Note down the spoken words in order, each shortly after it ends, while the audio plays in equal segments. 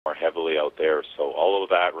more heavily out there. So all of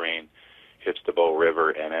that rain hits the Bow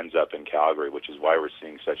River and ends up in Calgary, which is why we're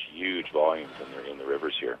seeing such huge volumes in the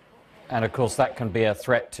rivers here. And of course, that can be a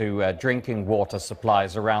threat to drinking water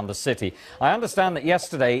supplies around the city. I understand that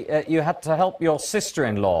yesterday you had to help your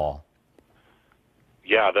sister-in-law.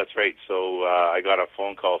 Yeah, that's right. So I got a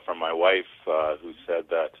phone call from my wife who said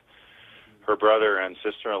that her brother and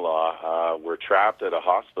sister-in-law were trapped at a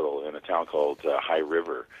hospital in a town called High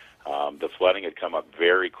River. The flooding had come up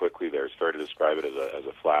very quickly there. It's fair to describe it as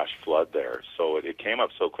a flash flood there. So it came up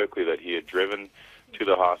so quickly that he had driven to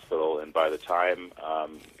the hospital, and by the time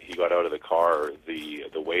he got out of the car, the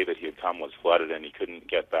way that he had come was flooded, and he couldn't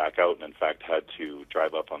get back out, and in fact had to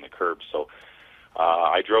drive up on the curb. So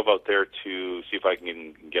I drove out there to see if I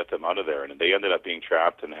can get them out of there, and they ended up being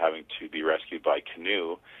trapped and having to be rescued by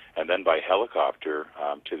canoe and then by helicopter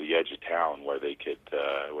to the edge of town where they could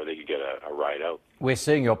get a ride out. We're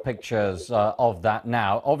seeing your pictures of that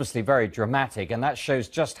now, obviously very dramatic, and that shows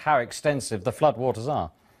just how extensive the floodwaters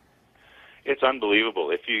are. It's unbelievable.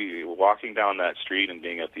 If you walking down that street and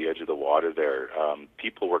being at the edge of the water there,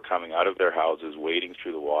 people were coming out of their houses, wading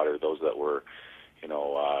through the water. Those that were,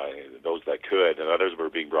 those that could, and others were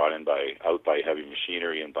being brought in out by heavy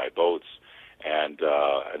machinery and by boats. And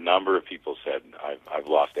a number of people said, "I've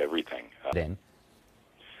lost everything."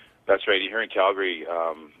 That's right. Here in Calgary,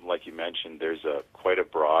 like you mentioned, there's quite a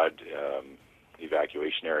broad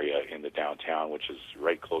evacuation area in the downtown, which is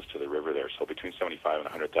right close to the river there. So between 75 and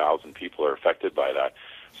 100,000 people are affected by that.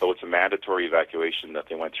 So it's a mandatory evacuation that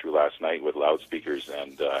they went through last night with loudspeakers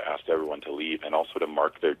and asked everyone to leave, and also to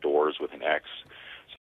mark their doors with an X